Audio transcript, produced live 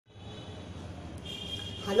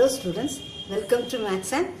Hello students, welcome to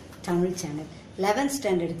Maths and Tamil channel. 11th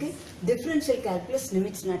standard ku differential calculus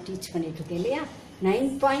limits na teach பண்ணிட்டு இருக்கேன் இல்லையா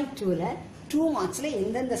 9.2 ல 2 marks ல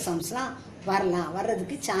எந்தெந்த sumsலாம் வரலாம்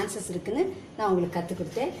வரதுக்கு chances இருக்குன்னு நான் உங்களுக்கு கத்து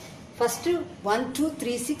கொடுத்தேன். First 1 2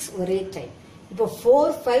 3 6 ஒரே டைம். இப்போ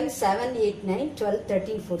 4 5 7 8 9 12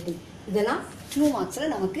 13 14 இதெல்லாம் 2 marks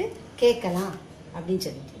ல நமக்கு கேட்கலாம் அப்படினு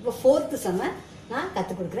சொல்லிட்டு. இப்போ 4th sum நான்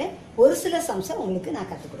கத்து கொடுக்கிறேன். ஒரு சில sums உங்களுக்கு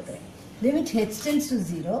நான் கத்து கொடுக்கிறேன். Limit h tends to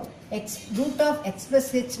 0, x root of x plus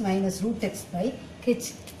h minus root x by h.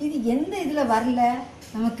 இது எந்த இதில் வரல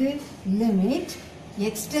நமக்கு limit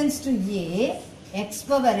x tends to a x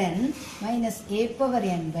power n minus a power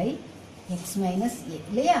n by x minus a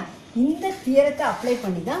இல்லையா இந்த தியரத்தை apply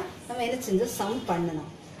பண்ணி தான் நம்ம என்ன செஞ்சோம் சம் பண்ணணும்.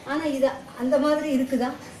 ஆனால் இது அந்த மாதிரி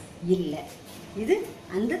இருக்குதா இல்லை. இது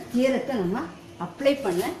அந்த தியரத்தை நம்ம அப்ளை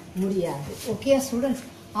பண்ண முடியாது. ஓகே ஸ்டூடெண்ட்ஸ்,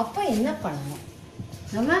 அப்போ என்ன பண்ணணும்?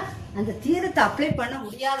 நம்ம அந்த தியரத்தை அப்ளை பண்ண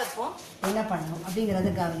முடியாதப்போ என்ன பண்ணணும் அப்படிங்கிறத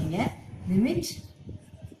கவனிங்க. Limit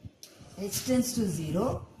h tends to 0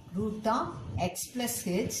 root of x plus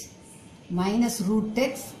h minus root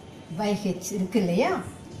x by h இருக்கு இல்லையா.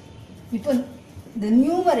 இப்போ இந்த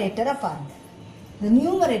நியூமரேட்டரை பாருங்க. இந்த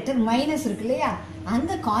நியூமரேட்டர் மைனஸ் இருக்கு இல்லையா,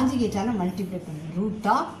 அந்த கான்ஜுகேட்டால மல்டிப்ளை பண்ணுங்க. Root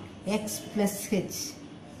of X plus H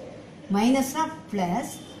மைனஸ்னா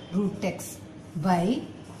plus root X by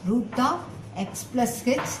root of x plus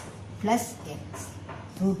h plus x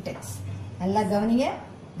root x. நல்லா கவனிங்க.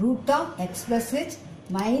 root of x plus h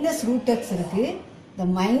minus root x இருக்கு. இந்த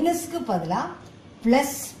மைனஸ்க்கு பதிலா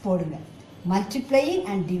plus போடுங்க. multiplying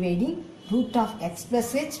and dividing root of x plus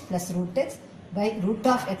h plus root x by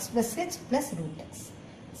root of x plus h plus root x.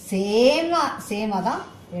 சேமா தான்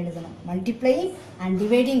எழுதணும். multiplying and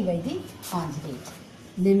dividing by the conjugate.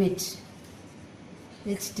 limit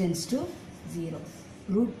h tends to 0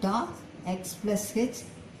 root of x plus h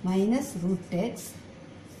minus root x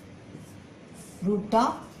root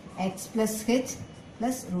of x plus h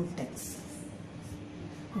plus root x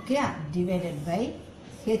okay divided by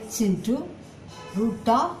h into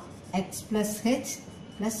root of x plus h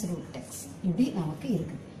plus root x. இப்படி நமக்கு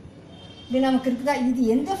இருக்கு. இப்படி நமக்கு இருக்குதா? இது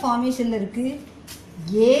எந்த ஃபார்மேஷன்ல இருக்கு?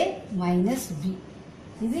 a minus b.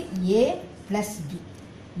 இது a plus b.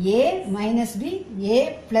 a minus b a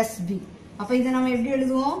plus b. அப்ப இதை நம்ம எப்படி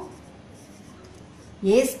எழுதுவோம்?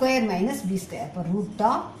 a square minus b square. அப்போ root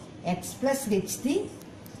of x plus h the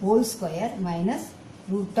whole square minus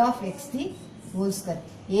root of x the whole square.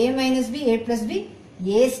 a minus b a plus b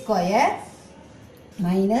a square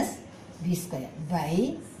minus b square by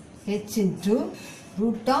h into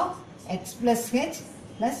root of x plus h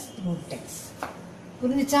plus root x.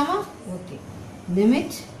 புரிஞ்சுச்சாமா? Okay.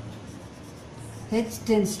 Limit h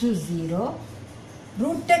tends to 0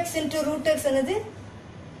 root x into root x என்னது?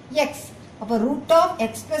 x. அப்போ root of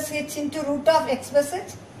x plus h into root of x plus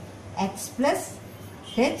h x plus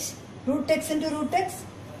h root x into root x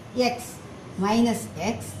x minus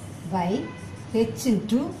x by h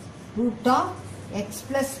into root of x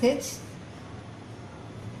plus h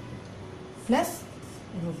plus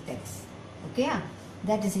root x. Okay,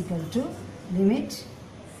 that is equal to limit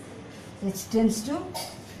h tends to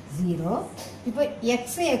 0. இப்போ x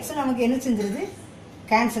x நமக்கு என்ன செஞ்சிருது?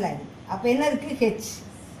 Cancel ஆயிடுது. அப்போ என்ன இருக்கு? h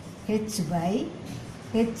h by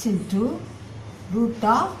h into root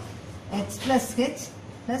of x plus h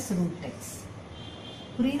plus root x.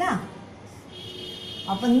 புரியுதா?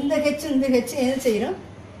 அப்போ இந்த h இந்த h என்ன செய்யறோம்?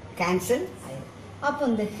 கேன்சல் ஆயிடும். அப்போ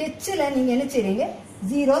இந்த hல நீங்க என்ன செய்றீங்க?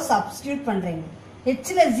 0 சப்ஸ்டிட்யூட் பண்றீங்க.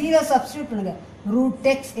 hல 0 சப்ஸ்டிட்யூட் பண்ணுங்க. root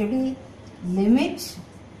x எப்படி? limit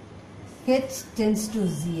h tends to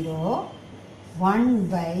 0 1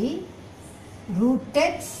 by root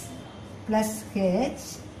x plus h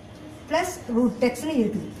plus root x னு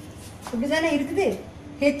இருக்குது. இப்படிதானே இருக்குது.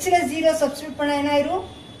 hல 0 சப்ஸ்டிட்யூட் பண்ணா என்ன ஆயிரும்?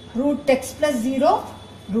 root x plus 0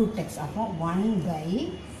 root x. அப்போ 1 by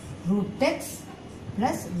root x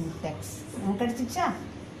plus root x. நமக்கு கிடைச்சிச்சா?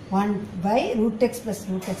 1 by root x plus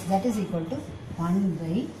root x that is equal to 1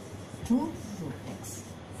 by 2 root x.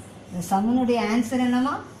 இந்த சம்முடைய ஆன்சர்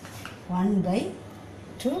என்னமா? 1 by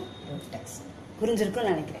 2 root x.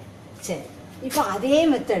 புரிஞ்சிருக்கும்னு நினைக்கிறேன். சரி, இப்போ அதே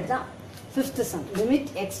மெத்தட் தான் fifth sum. Limit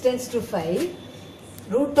x tends to 5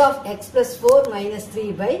 root of x plus 4 minus 3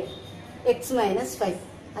 by x minus 5.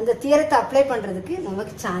 அந்த தியரத்தை அப்ளை பண்ணுறதுக்கு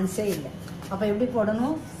நமக்கு சான்ஸே இல்லை. அப்போ எப்படி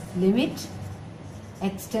போடணும்? Limit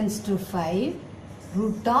x tends to 5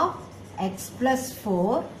 root of x plus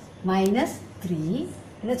 4 minus 3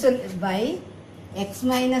 என்ன சொல் by x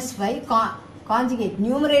minus 5 கான்ஜுகேட்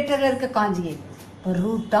நியூமரேட்டரில் இருக்க கான்ஜுகேட். இப்போ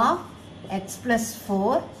root of x plus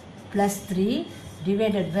 4 plus 3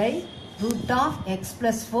 divided by root of x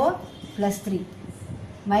plus 4 plus 3.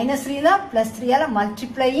 minus 3 தான் plus 3 ஆல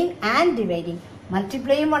multiplying and dividing.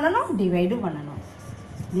 Multiplying பண்ணணும் dividing பண்ணணும்.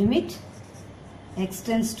 Limit x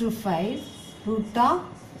tends to 5 root of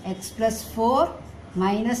x plus 4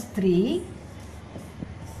 minus 3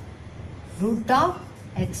 root of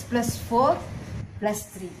x plus 4 plus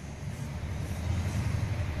 3.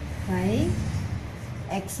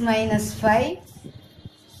 5 x minus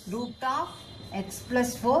 5 root of x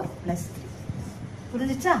plus 4 plus 3.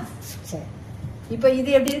 புரிஞ்சுச்சா? சரி. இப்போ இது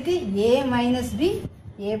எப்படி இருக்கு? a minus b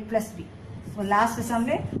a plus b. இப்போ last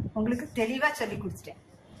சம்ல உங்களுக்கு தெளிவா சொல்லி கொடுத்துட்டேன்.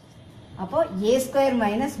 அப்போ a square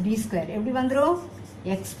minus b square எப்படி வந்துரும்?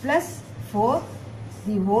 x plus 4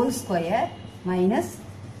 the whole square minus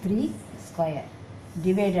 3 square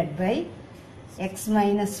divided by x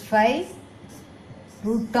minus 5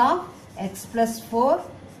 root of x plus 4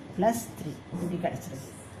 plus 3 இப்படி கிடைச்சிருக்கு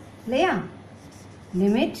இல்லையா?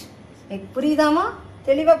 லிமிட் புரியுதாமா?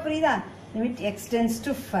 தெளிவா புரியுதா? Limit x tends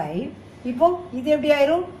to 5. இப்போ இது எப்படி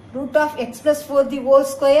ஆயிரும்? root of x plus 4 the whole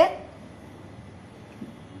square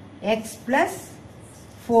x plus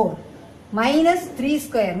 4 minus 3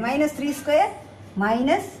 square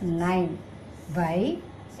minus 9 by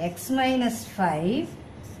x minus 5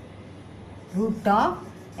 root of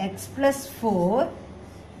x plus 4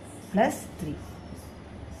 plus 3.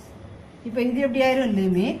 இப்போ இது எப்படி ஆயிரும்?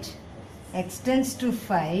 Limit x tends to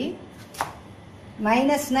 5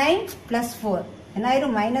 minus 9 plus 4 என்ன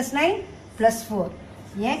ஆயிரும்? minus 9 plus 4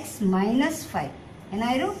 x minus 5 என்ன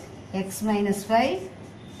ஆயிரும்? x minus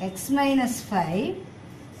 5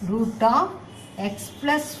 root of x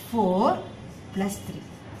plus 4 plus 3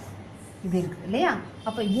 இது இருக்கு இல்லையா?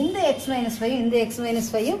 அப்ப இந்த x minus 5 இந்த x minus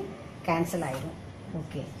 5 கேன்சல் ஆயிடும்.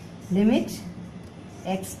 Okay. Limit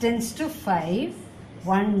x tends to 5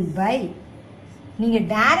 1 by நீங்க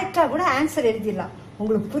டைரக்டா கூட ஆன்சர் எழுதிடலாம்.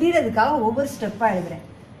 உங்களுக்கு புரியறதுக்காக ஒவ்வொரு ஸ்டெப்பா எழுதுறேன்.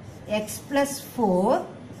 x plus 4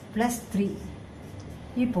 plus 3.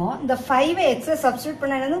 இப்போ இந்த 5 x சப்ஸ்டிட்யூட்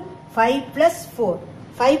பண்ண என்னது? 5 plus 4.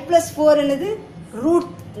 5 plus 4 என்னது? root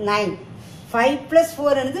 9. 5 plus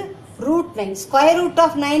 4 என்னது? root 9. Square root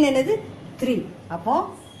of 9 என்னது? 3. அப்போ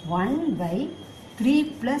 1 by 3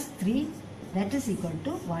 plus 3 that is equal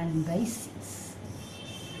to 1 by 6.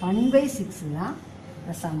 1 by 6 தான்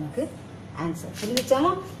இந்த சம்முக்கு ஆன்சர்.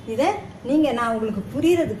 புரிஞ்சுச்சாமா? இதை நான் உங்களுக்கு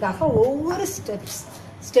புரியறதுக்காக ஒவ்வொரு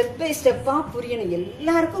ஸ்டெப் பை ஸ்டெப்பா புரியணும்,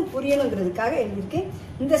 எல்லாருக்கும் புரியணுங்கிறதுக்காக எழுதியிருக்கேன்.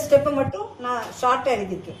 இந்த ஸ்டெப்பை மட்டும் நான் ஷார்ட்டா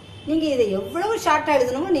எழுதியிருக்கேன். நீங்க இதை எவ்வளவு ஷார்ட்டா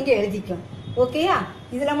எழுதணுமோ நீங்க எழுதிக்கணும். ஓகேயா?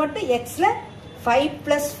 இதுல மட்டும் எக்ஸ்ல 5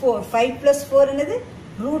 plus 4 என்னது?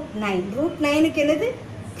 root 9. root 9க்கு என்னது?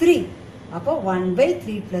 3. அப்போ 1 by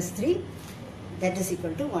 3 plus 3 that is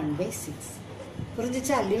equal to 1 by 6.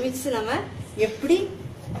 புரிஞ்சுச்சா? லிமிட்ஸ் நம்ம எப்படி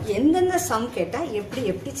எந்தெந்த சம் கேட்டால்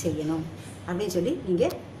எப்படி செய்யணும் அப்படின்னு சொல்லி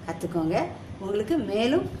நீங்கள் கற்றுக்கோங்க. உங்களுக்கு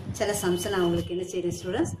மேலும் சில சம்ஸை நான் உங்களுக்கு என்ன செய்கிறேன்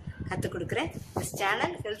ஸ்டூடெண்ட்ஸ் கற்றுக் கொடுக்குறேன். This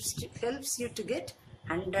channel helps you to get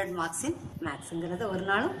 100 marks in மேத்ஸுங்கிறத ஒரு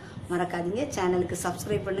நாளும் மறக்காதீங்க. சேனலுக்கு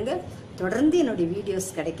சப்ஸ்கிரைப் பண்ணுங்கள். தொடர்ந்து என்னுடைய வீடியோஸ்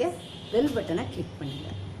கிடைக்க பெல் பட்டனை கிளிக்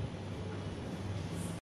பண்ணுங்கள்.